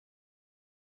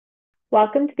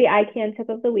Welcome to the ICAN Tip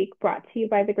of the Week brought to you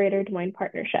by the Greater Des Moines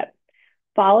Partnership.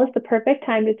 Fall is the perfect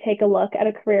time to take a look at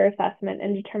a career assessment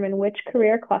and determine which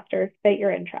career clusters fit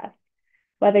your interests.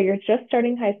 Whether you're just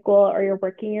starting high school or you're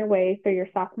working your way through your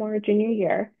sophomore or junior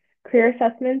year, career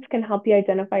assessments can help you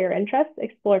identify your interests,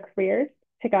 explore careers,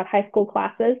 pick out high school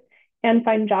classes, and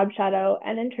find job shadow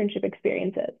and internship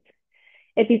experiences.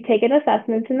 If you've taken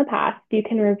assessments in the past, you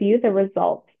can review the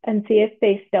results and see if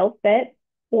they still fit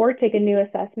or take a new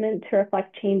assessment to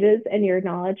reflect changes in your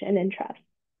knowledge and interests.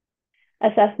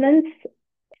 Assessments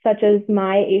such as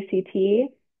My ACT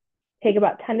take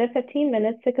about 10 to 15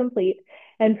 minutes to complete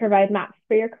and provide maps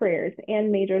for your careers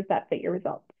and majors that fit your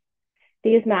results.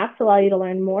 These maps allow you to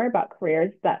learn more about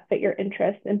careers that fit your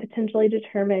interests and potentially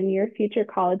determine your future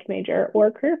college major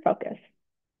or career focus.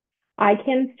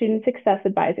 ICAN Student Success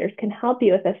Advisors can help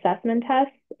you with assessment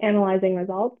tests, analyzing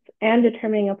results, and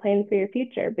determining a plan for your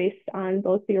future based on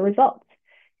both your results,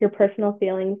 your personal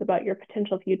feelings about your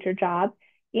potential future job,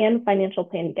 and financial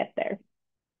plan to get there.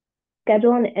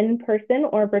 Schedule an in-person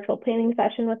or virtual planning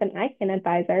session with an ICAN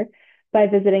advisor by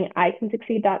visiting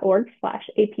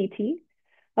icansucceed.org/APT.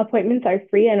 Appointments are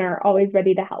free and are always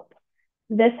ready to help.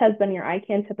 This has been your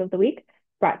ICAN Tip of the Week,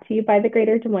 brought to you by the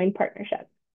Greater Des Moines Partnership.